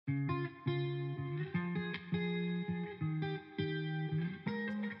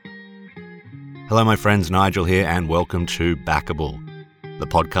Hello, my friends, Nigel here, and welcome to Backable, the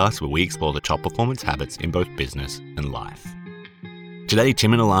podcast where we explore the top performance habits in both business and life. Today,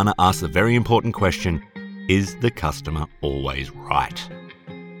 Tim and Alana ask the very important question, is the customer always right?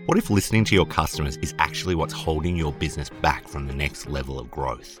 What if listening to your customers is actually what's holding your business back from the next level of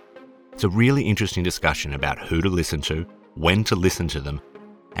growth? It's a really interesting discussion about who to listen to, when to listen to them,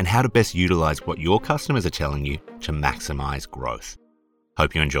 and how to best utilize what your customers are telling you to maximize growth.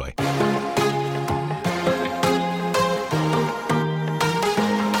 Hope you enjoy.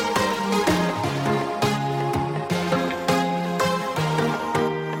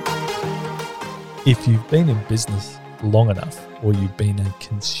 If you've been in business long enough, or you've been a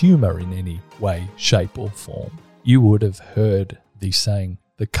consumer in any way, shape or form, you would have heard the saying,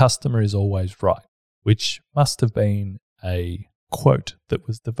 the customer is always right, which must have been a quote that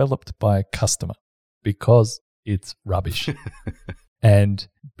was developed by a customer because it's rubbish. And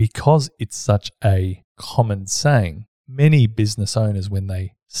because it's such a common saying, many business owners, when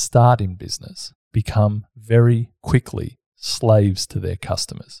they start in business, become very quickly slaves to their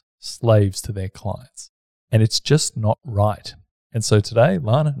customers, slaves to their clients. And it's just not right. And so today,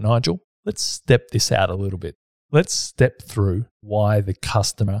 Lana, Nigel, let's step this out a little bit. Let's step through why the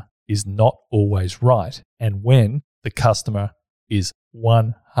customer is not always right and when the customer is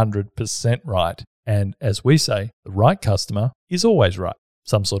 100% right. And as we say, the right customer is always right.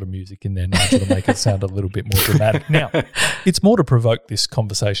 Some sort of music in there, Nigel, to make it sound a little bit more dramatic. Now, it's more to provoke this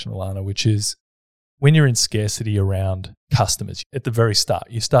conversation, Alana, which is when you're in scarcity around customers, at the very start,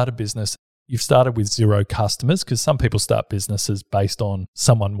 you start a business, you've started with 0 customers because some people start businesses based on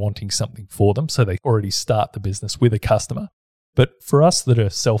someone wanting something for them. So they already start the business with a customer. But for us that are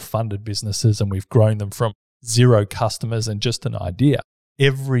self-funded businesses and we've grown them from 0 customers and just an idea,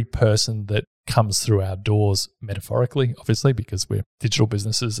 every person that comes through our doors, metaphorically, obviously, because we're digital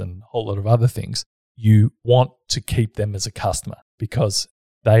businesses and a whole lot of other things, you want to keep them as a customer because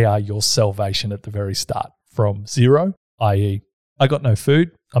they are your salvation at the very start. From 0, i.e., I got no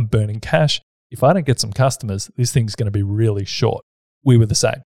food, I'm burning cash. If I don't get some customers, this thing's going to be really short. We were the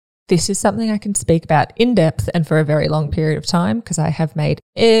same. This is something I can speak about in depth and for a very long period of time because I have made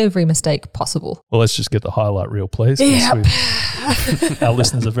every mistake possible. Well, let's just get the highlight reel, please. Yep. Our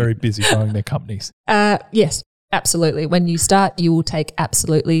listeners are very busy growing their companies. Yes, absolutely. When you start, you will take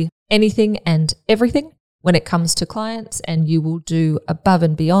absolutely anything and everything when it comes to clients, and you will do above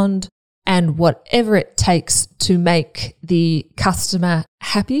and beyond and whatever it takes to make the customer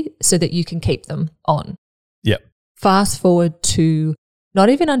happy so that you can keep them on. Yep. Fast forward to not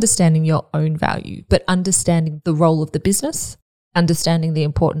even understanding your own value, but understanding the role of the business, understanding the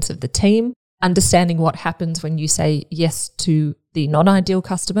importance of the team, understanding what happens when you say yes to the non-ideal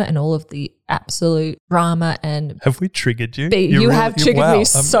customer and all of the absolute drama and... Have we triggered you? You have triggered me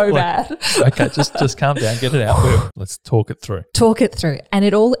so bad. Okay, just calm down, get it out. Let's talk it through. And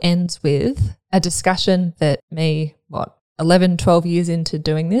it all ends with a discussion that me, 11, 12 years into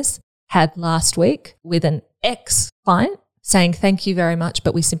doing this, had last week with an ex-client saying thank you very much,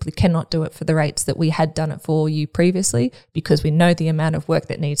 but we simply cannot do it for the rates that we had done it for you previously because we know the amount of work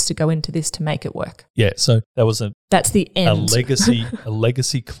that needs to go into this to make it work. Yeah, so that was that's the end. a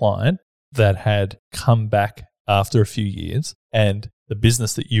legacy client that had come back after a few years, and the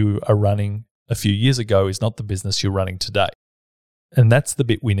business that you are running a few years ago is not the business you're running today. And that's the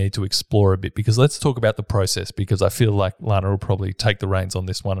bit we need to explore a bit, because let's talk about the process, because I feel like Lana will probably take the reins on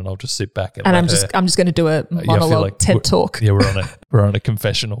this one and I'll just sit back and I'm just going to do a monologue, like TED talk. Yeah, we're on a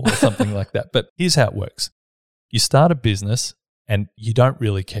confessional or something like that. But here's how it works. You start a business and you don't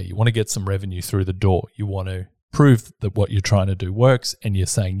really care. You want to get some revenue through the door. You want to prove that what you're trying to do works, and you're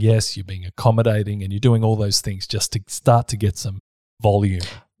saying yes, you're being accommodating, and you're doing all those things just to start to get some volume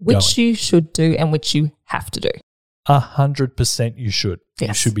which going. You should do and which you have to do. 100% you should. Yes.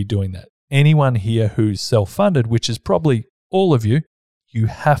 You should be doing that. Anyone here who's self-funded, which is probably all of you, you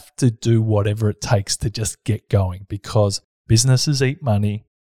have to do whatever it takes to just get going, because businesses eat money.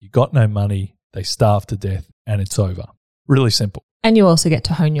 You got no money, they starve to death, and it's over. Really simple. And you also get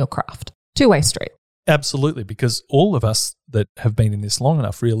to hone your craft. Two-way street. Absolutely, because all of us that have been in this long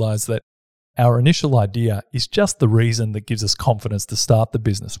enough realize that our initial idea is just the reason that gives us confidence to start the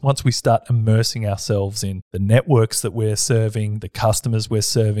business. Once we start immersing ourselves in the networks that we're serving, the customers we're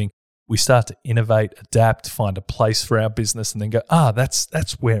serving, we start to innovate, adapt, find a place for our business, and then go,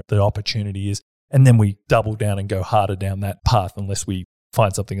 that's where the opportunity is. And then we double down and go harder down that path unless we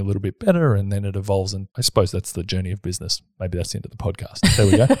find something a little bit better, and then it evolves. And I suppose that's the journey of business. Maybe that's the end of the podcast. There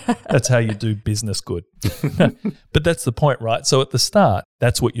we go. That's how you do business good. But that's the point, right? So at the start,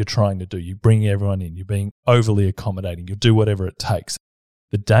 that's what you're trying to do. You bring everyone in. You're being overly accommodating. You'll do whatever it takes.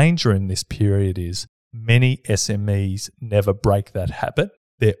 The danger in this period is many SMEs never break that habit.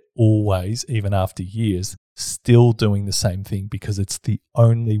 They're always, even after years, still doing the same thing because it's the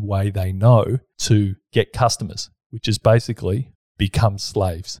only way they know to get customers, which is basically become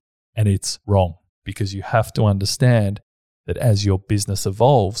slaves. And it's wrong, because you have to understand that as your business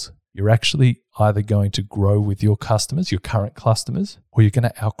evolves, you're actually either going to grow with your customers, your current customers, or you're going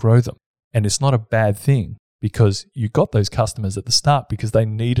to outgrow them. And it's not a bad thing, because you got those customers at the start because they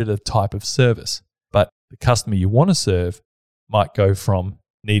needed a type of service. But the customer you want to serve might go from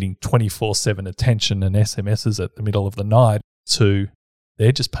needing 24/7 attention and SMSs at the middle of the night to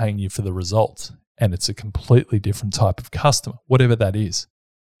they're just paying you for the results. And it's a completely different type of customer, whatever that is.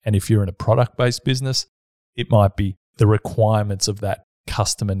 And if you're in a product-based business, it might be the requirements of that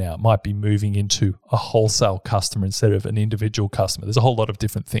customer now. It might be moving into a wholesale customer instead of an individual customer. There's a whole lot of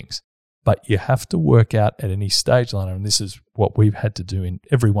different things. But you have to work out at any stage, Lana, and this is what we've had to do in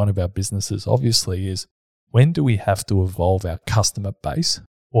every one of our businesses, obviously, is when do we have to evolve our customer base,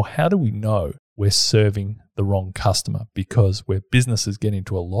 or how do we know we're serving the wrong customer? Because where businesses get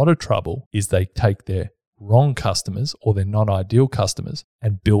into a lot of trouble is they take their wrong customers or their non-ideal customers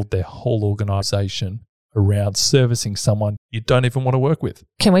and build their whole organization around servicing someone you don't even want to work with.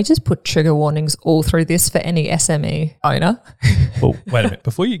 Can we just put trigger warnings all through this for any SME owner? Well, wait a minute.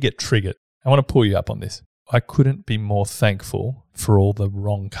 Before you get triggered, I want to pull you up on this. I couldn't be more thankful for all the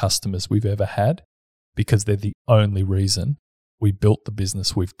wrong customers we've ever had, because they're the only reason we built the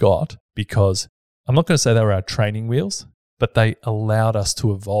business we've got. Because I'm not going to say they were our training wheels, but they allowed us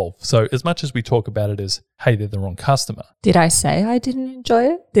to evolve. So as much as we talk about it as, hey, they're the wrong customer. Did I say I didn't enjoy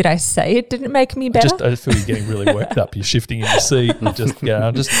it? Did I say it didn't make me better? I just feel you're getting really worked up. You're shifting in your seat. And just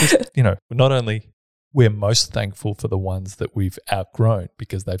not only we're most thankful for the ones that we've outgrown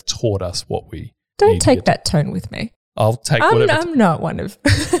because they've taught us what we Don't need take that tone with me. I'll take whatever. I'm not one of...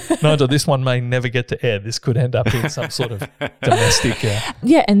 Nigel, this one may never get to air. This could end up in some sort of domestic...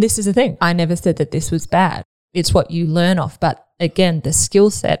 Yeah, and this is the thing. I never said that this was bad. It's what you learn off. But again, the skill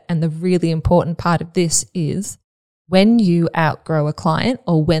set and the really important part of this is when you outgrow a client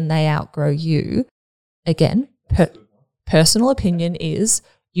or when they outgrow you, again, personal opinion is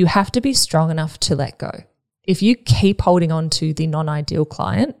you have to be strong enough to let go. If you keep holding on to the non-ideal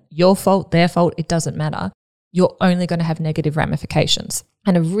client, your fault, their fault, it doesn't matter. You're only going to have negative ramifications.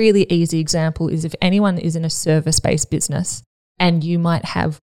 And a really easy example is if anyone is in a service-based business and you might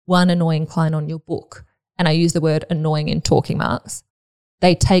have one annoying client on your book, and I use the word annoying in talking marks,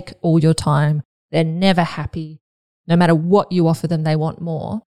 they take all your time, they're never happy. No matter what you offer them, they want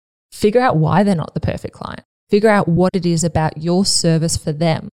more. Figure out why they're not the perfect client. Figure out what it is about your service for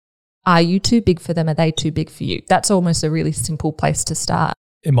them. Are you too big for them? Are they too big for you? That's almost a really simple place to start.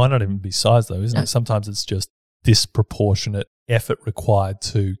 It might not even be size though, isn't it? Sometimes it's just disproportionate effort required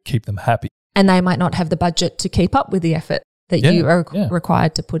to keep them happy. And they might not have the budget to keep up with the effort that you are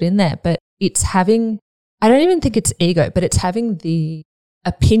required to put in there. But it's having, I don't even think it's ego, but it's having the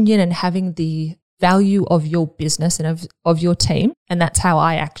opinion and having the value of your business and of your team. And that's how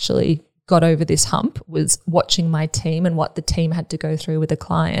I actually got over this hump, was watching my team and what the team had to go through with a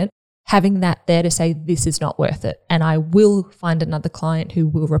client, having that there to say, this is not worth it. And I will find another client who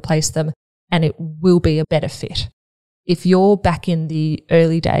will replace them and it will be a better fit. If you're back in the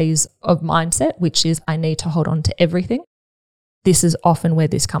early days of mindset, which is I need to hold on to everything, this is often where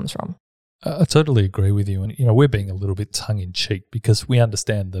this comes from. I totally agree with you. And, we're being a little bit tongue-in-cheek because we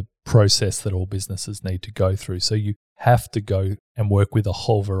understand the process that all businesses need to go through. So you have to go and work with a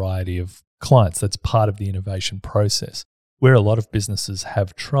whole variety of clients. That's part of the innovation process. Where a lot of businesses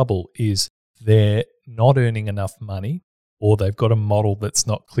have trouble is they're not earning enough money, or they've got a model that's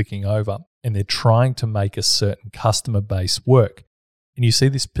not clicking over and they're trying to make a certain customer base work. And you see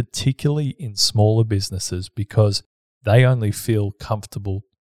this particularly in smaller businesses because they only feel comfortable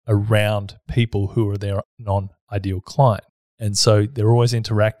around people who are their non-ideal client. And so they're always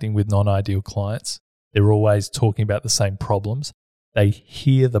interacting with non-ideal clients. They're always talking about the same problems. They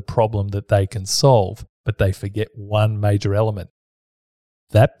hear the problem that they can solve, but they forget one major element.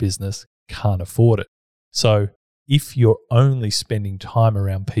 That business can't afford it. So if you're only spending time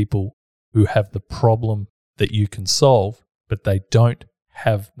around people who have the problem that you can solve, but they don't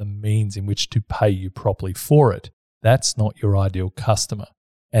have the means in which to pay you properly for it, that's not your ideal customer.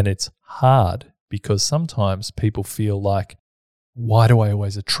 And it's hard because sometimes people feel like, why do I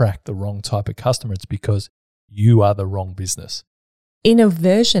always attract the wrong type of customer? It's because you are the wrong business. In a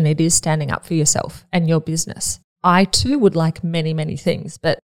version, it is standing up for yourself and your business. I too would like many, many things,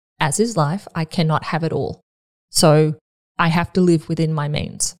 but as is life, I cannot have it all. So I have to live within my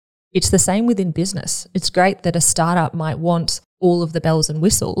means. It's the same within business. It's great that a startup might want all of the bells and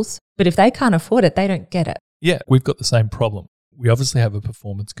whistles, but if they can't afford it, they don't get it. Yeah, we've got the same problem. We obviously have a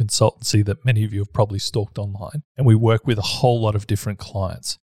performance consultancy that many of you have probably stalked online, and we work with a whole lot of different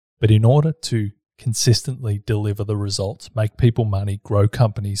clients. But in order to consistently deliver the results, make people money, grow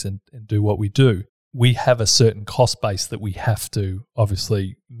companies, and do what we do, we have a certain cost base that we have to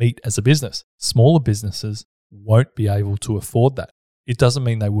obviously meet as a business. Smaller businesses won't be able to afford that. It doesn't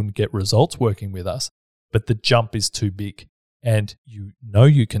mean they wouldn't get results working with us, but the jump is too big. And you know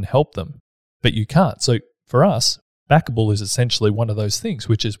you can help them, but you can't. So for us, Backable is essentially one of those things,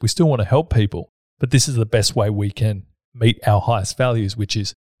 which is we still want to help people, but this is the best way we can meet our highest values, which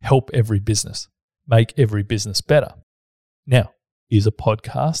is help every business, make every business better. Now, is a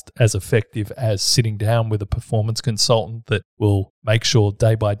podcast as effective as sitting down with a performance consultant that will make sure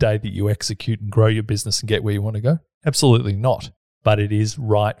day by day that you execute and grow your business and get where you want to go? Absolutely not. But it is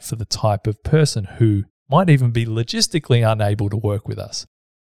right for the type of person who might even be logistically unable to work with us.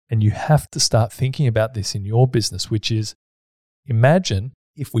 And you have to start thinking about this in your business, which is, imagine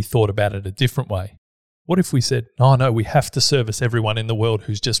if we thought about it a different way. What if we said, no, we have to service everyone in the world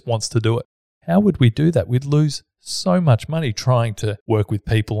who just wants to do it? How would we do that? We'd lose so much money trying to work with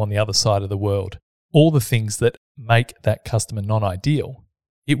people on the other side of the world. All the things that make that customer non-ideal,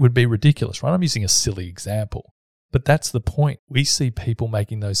 it would be ridiculous, right? I'm using a silly example, but that's the point. We see people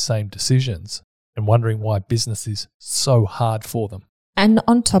making those same decisions and wondering why business is so hard for them. And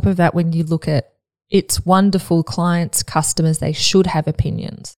on top of that, when you look at it's wonderful clients, customers, they should have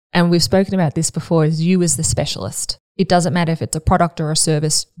opinions. And we've spoken about this before as you as the specialist. It doesn't matter if it's a product or a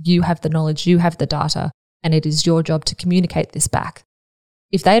service, you have the knowledge, you have the data, and it is your job to communicate this back.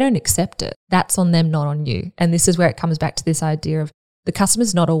 If they don't accept it, that's on them, not on you. And this is where it comes back to this idea of the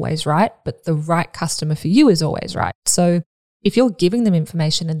customer's not always right, but the right customer for you is always right. So if you're giving them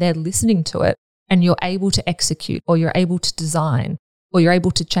information and they're listening to it and you're able to execute or you're able to design or you're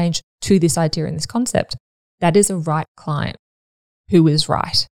able to change to this idea and this concept, that is a right client who is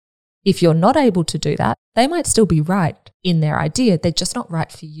right. If you're not able to do that, they might still be right in their idea. They're just not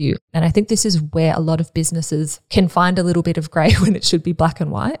right for you. And I think this is where a lot of businesses can find a little bit of grey when it should be black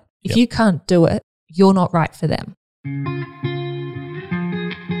and white. If you can't do it, you're not right for them.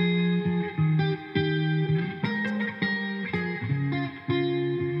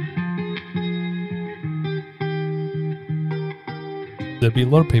 There'll be a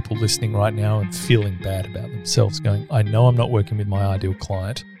lot of people listening right now and feeling bad about themselves, going, I know I'm not working with my ideal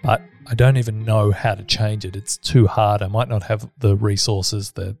client, but I don't even know how to change it. It's too hard. I might not have the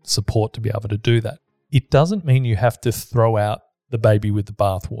resources, the support to be able to do that. It doesn't mean you have to throw out the baby with the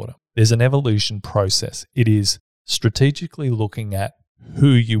bathwater. There's an evolution process. It is strategically looking at who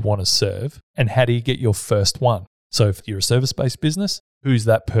you want to serve and how do you get your first one. So if you're a service-based business, who's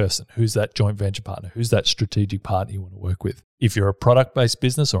that person? Who's that joint venture partner? Who's that strategic partner you want to work with? If you're a product-based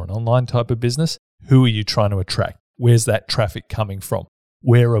business or an online type of business, who are you trying to attract? Where's that traffic coming from?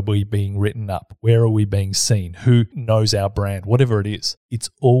 Where are we being written up? Where are we being seen? Who knows our brand? Whatever it is, it's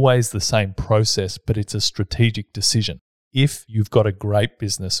always the same process, but it's a strategic decision. If you've got a great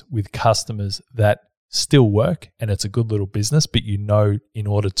business with customers that still work and it's a good little business, but you know in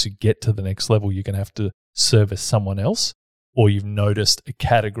order to get to the next level, you're going to have to service someone else, or you've noticed a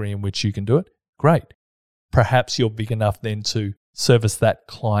category in which you can do it, great. Perhaps you're big enough then to service that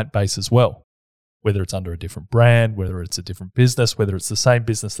client base as well, whether it's under a different brand, whether it's a different business, whether it's the same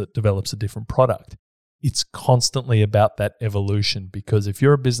business that develops a different product. It's constantly about that evolution, because if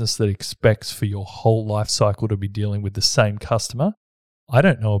you're a business that expects for your whole life cycle to be dealing with the same customer, I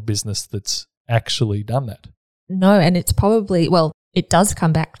don't know a business that's actually done that. No, and it's probably, well, it does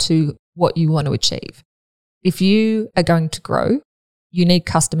come back to what you want to achieve. If you are going to grow, you need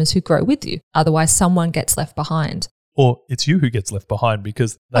customers who grow with you. Otherwise, someone gets left behind. Or it's you who gets left behind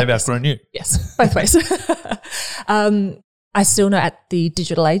because they've outgrown you. Yes, both ways. I still know at the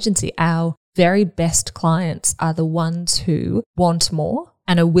digital agency, our very best clients are the ones who want more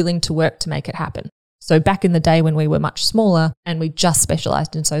and are willing to work to make it happen. So back in the day when we were much smaller and we just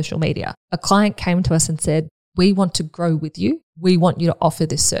specialized in social media, a client came to us and said, we want to grow with you. We want you to offer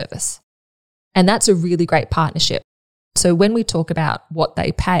this service. And that's a really great partnership. So when we talk about what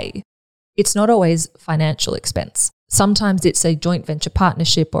they pay, it's not always financial expense. Sometimes it's a joint venture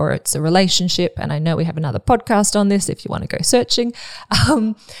partnership or it's a relationship. And I know we have another podcast on this if you want to go searching.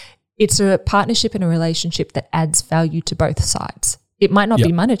 It's a partnership and a relationship that adds value to both sides. It might not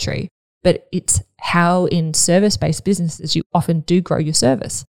be monetary, but it's how in service-based businesses you often do grow your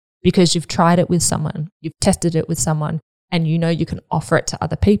service because you've tried it with someone, you've tested it with someone, and you know you can offer it to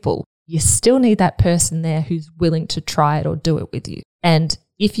other people. You still need that person there who's willing to try it or do it with you. And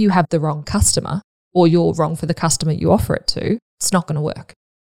if you have the wrong customer or you're wrong for the customer you offer it to, It's not going to work.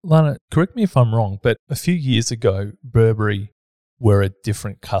 Lana, correct me if I'm wrong, but a few years ago, Burberry were a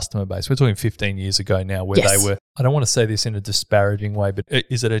different customer base. We're talking 15 years ago now, where Yes. they were, I don't want to say this in a disparaging way, but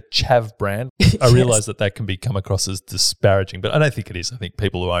is it a chav brand? I realize that can be come across as disparaging, but I don't think it is. I think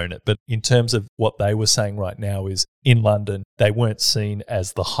people who own it. But in terms of what they were saying right now is in London, they weren't seen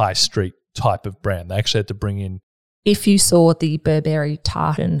as the high street type of brand. They actually had to bring in. If you saw the Burberry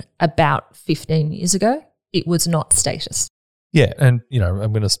tartan about 15 years ago, it was not status. Yeah. And,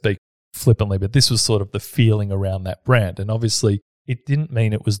 I'm going to speak flippantly, but this was sort of the feeling around that brand. And obviously, it didn't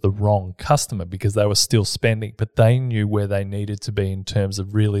mean it was the wrong customer because they were still spending, but they knew where they needed to be in terms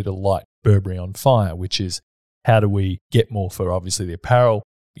of really to light Burberry on fire, which is how do we get more for obviously the apparel?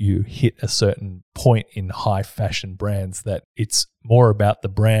 You hit a certain point in high fashion brands that it's more about the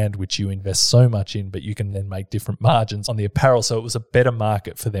brand, which you invest so much in, but you can then make different margins on the apparel. So it was a better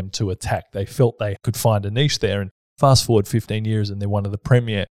market for them to attack. They felt they could find a niche there. And fast forward 15 years and they're one of the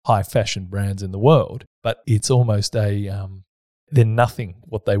premier high fashion brands in the world, but it's almost they're nothing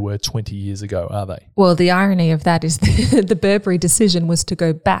what they were 20 years ago, are they? Well, the irony of that is the Burberry decision was to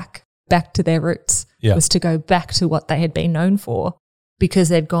go back to their roots, was to go back to what they had been known for, because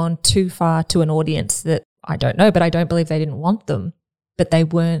they'd gone too far to an audience that I don't know, but I don't believe they didn't want them, but they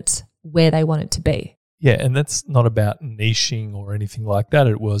weren't where they wanted to be. Yeah, and that's not about niching or anything like that.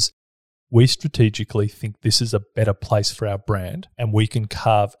 It was, we strategically think this is a better place for our brand and we can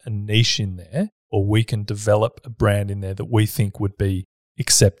carve a niche in there, or we can develop a brand in there that we think would be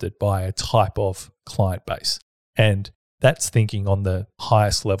accepted by a type of client base. And that's thinking on the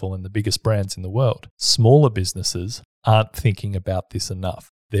highest level and the biggest brands in the world. Smaller businesses aren't thinking about this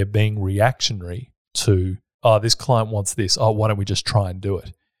enough. They're being reactionary to, this client wants this. Why don't we just try and do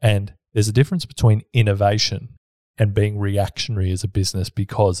it? And there's a difference between innovation and being reactionary as a business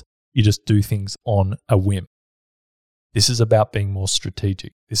because you just do things on a whim. This is about being more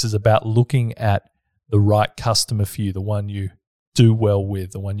strategic. This is about looking at the right customer for you, the one you do well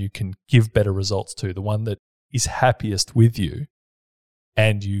with, the one you can give better results to, the one that is happiest with you,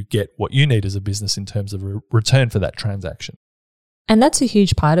 and you get what you need as a business in terms of a return for that transaction. And that's a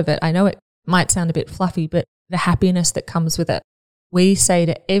huge part of it. I know it might sound a bit fluffy, but the happiness that comes with it. We say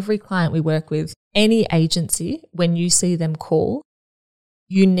to every client we work with, any agency, when you see them call,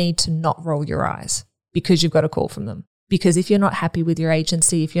 you need to not roll your eyes because you've got a call from them. Because if you're not happy with your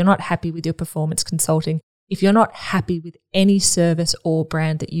agency, if you're not happy with your performance consulting, if you're not happy with any service or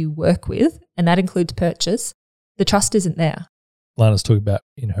brand that you work with, and that includes purchase, the trust isn't there. Lana's talking about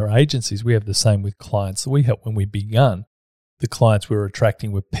in her agencies, we have the same with clients that we help. When we begun, the clients we were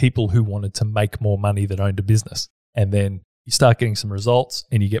attracting were people who wanted to make more money that owned a business. And then you start getting some results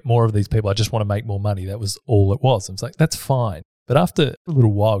and you get more of these people, I just want to make more money. That was all it was. And it's like, that's fine. But after a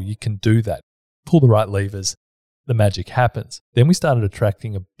little while, you can do that. Pull the right levers. The magic happens. Then we started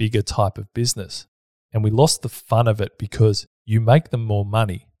attracting a bigger type of business and we lost the fun of it because you make them more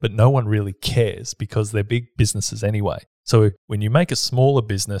money, but no one really cares because they're big businesses anyway. So when you make a smaller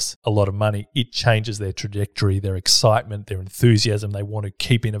business a lot of money, it changes their trajectory, their excitement, their enthusiasm. They want to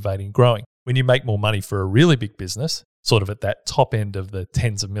keep innovating, growing. When you make more money for a really big business, sort of at that top end of the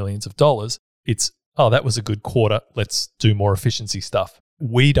tens of millions of dollars, it's, that was a good quarter. Let's do more efficiency stuff.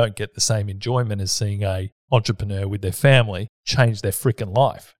 We don't get the same enjoyment as seeing a entrepreneur with their family change their freaking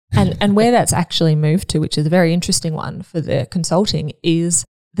life. And where that's actually moved to, which is a very interesting one for the consulting, is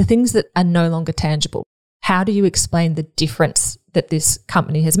the things that are no longer tangible. How do you explain the difference that this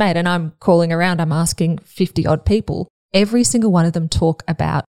company has made? And I'm calling around, I'm asking 50 odd people. Every single one of them talk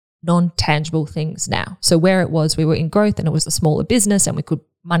about non-tangible things now. So where it was, we were in growth and it was a smaller business and we could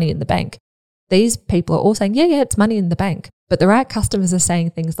money in the bank. These people are all saying, yeah, it's money in the bank. But the right customers are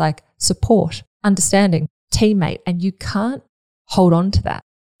saying things like support, understanding, teammate, and you can't hold on to that.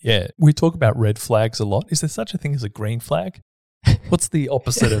 Yeah, we talk about red flags a lot. Is there such a thing as a green flag? What's the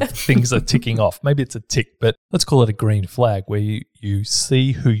opposite of things are ticking off? Maybe it's a tick, but let's call it a green flag where you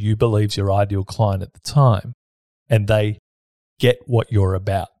see who you believe is your ideal client at the time and they get what you're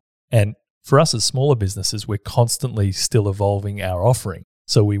about. And for us as smaller businesses, we're constantly still evolving our offering.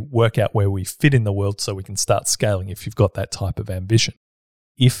 So we work out where we fit in the world so we can start scaling if you've got that type of ambition.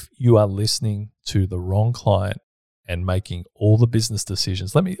 If you are listening to the wrong client and making all the business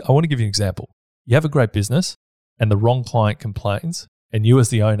decisions, I want to give you an example. You have a great business and the wrong client complains and you as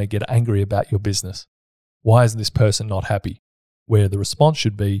the owner get angry about your business. Why is this person not happy? Where the response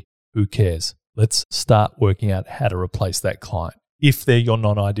should be, who cares? Let's start working out how to replace that client. If they're your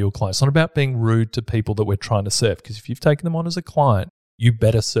non-ideal client, it's not about being rude to people that we're trying to serve, because if you've taken them on as a client, you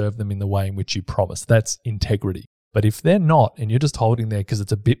better serve them in the way in which you promised. That's integrity. But if they're not, and you're just holding there because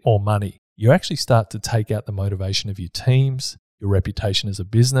it's a bit more money, you actually start to take out the motivation of your teams, your reputation as a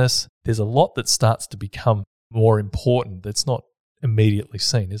business. There's a lot that starts to become more important that's not immediately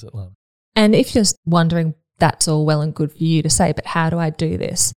seen, is it, Lana? And if you're wondering, that's all well and good for you to say, but how do I do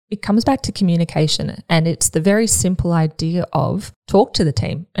this? It comes back to communication, and it's the very simple idea of talk to the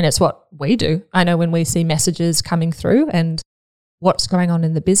team. And it's what we do. I know when we see messages coming through and what's going on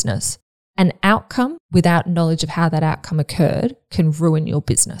in the business, an outcome without knowledge of how that outcome occurred can ruin your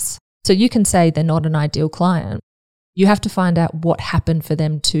business. So you can say they're not an ideal client. You have to find out what happened for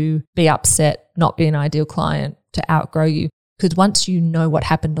them to be upset, not be an ideal client, to outgrow you. Because once you know what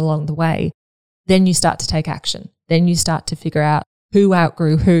happened along the way, then you start to take action. Then you start to figure out who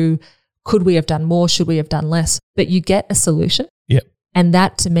outgrew who, could we have done more, should we have done less? But you get a solution. Yep. And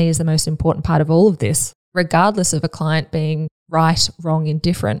that to me is the most important part of all of this. Regardless of a client being right, wrong,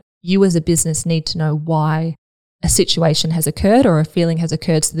 indifferent, you as a business need to know why a situation has occurred or a feeling has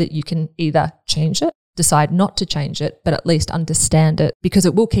occurred so that you can either change it, decide not to change it, but at least understand it, because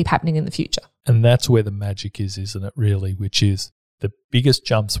it will keep happening in the future. And that's where the magic is, isn't it, really, which is the biggest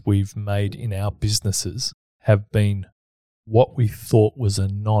jumps we've made in our businesses have been what we thought was a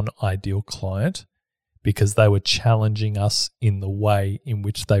non-ideal client because they were challenging us in the way in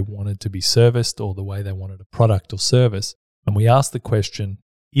which they wanted to be serviced or the way they wanted a product or service. And we asked the question,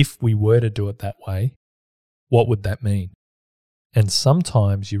 if we were to do it that way, what would that mean? And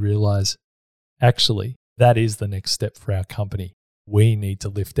sometimes you realize, actually, that is the next step for our company. We need to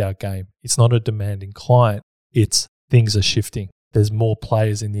lift our game. It's not a demanding client. It's things are shifting. There's more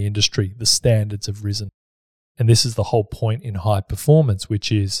players in the industry. The standards have risen. And this is the whole point in high performance,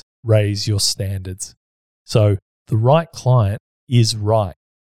 which is raise your standards. So the right client is right.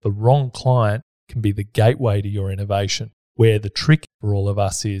 The wrong client can be the gateway to your innovation, where the trick for all of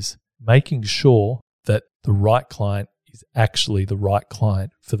us is making sure that the right client is actually the right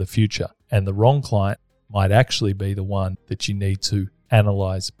client for the future. And the wrong client might actually be the one that you need to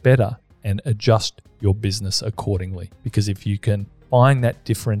analyze better and adjust your business accordingly. Because if you can find that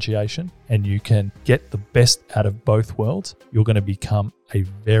differentiation and you can get the best out of both worlds, you're going to become a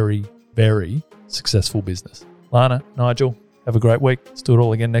very, very successful business. Lana, Nigel, have a great week. Let's do it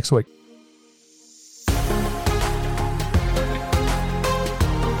all again next week.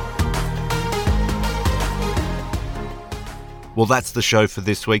 Well, that's the show for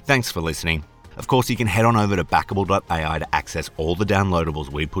this week. Thanks for listening. Of course, you can head on over to backable.ai to access all the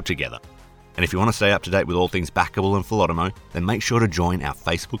downloadables we put together. And if you want to stay up to date with all things Backable and Philotomo, then make sure to join our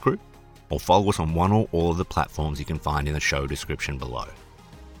Facebook group or follow us on one or all of the platforms you can find in the show description below.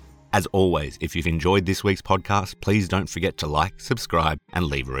 As always, if you've enjoyed this week's podcast, please don't forget to like, subscribe, and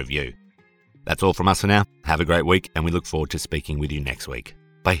leave a review. That's all from us for now. Have a great week, and we look forward to speaking with you next week.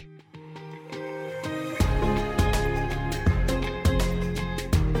 Bye.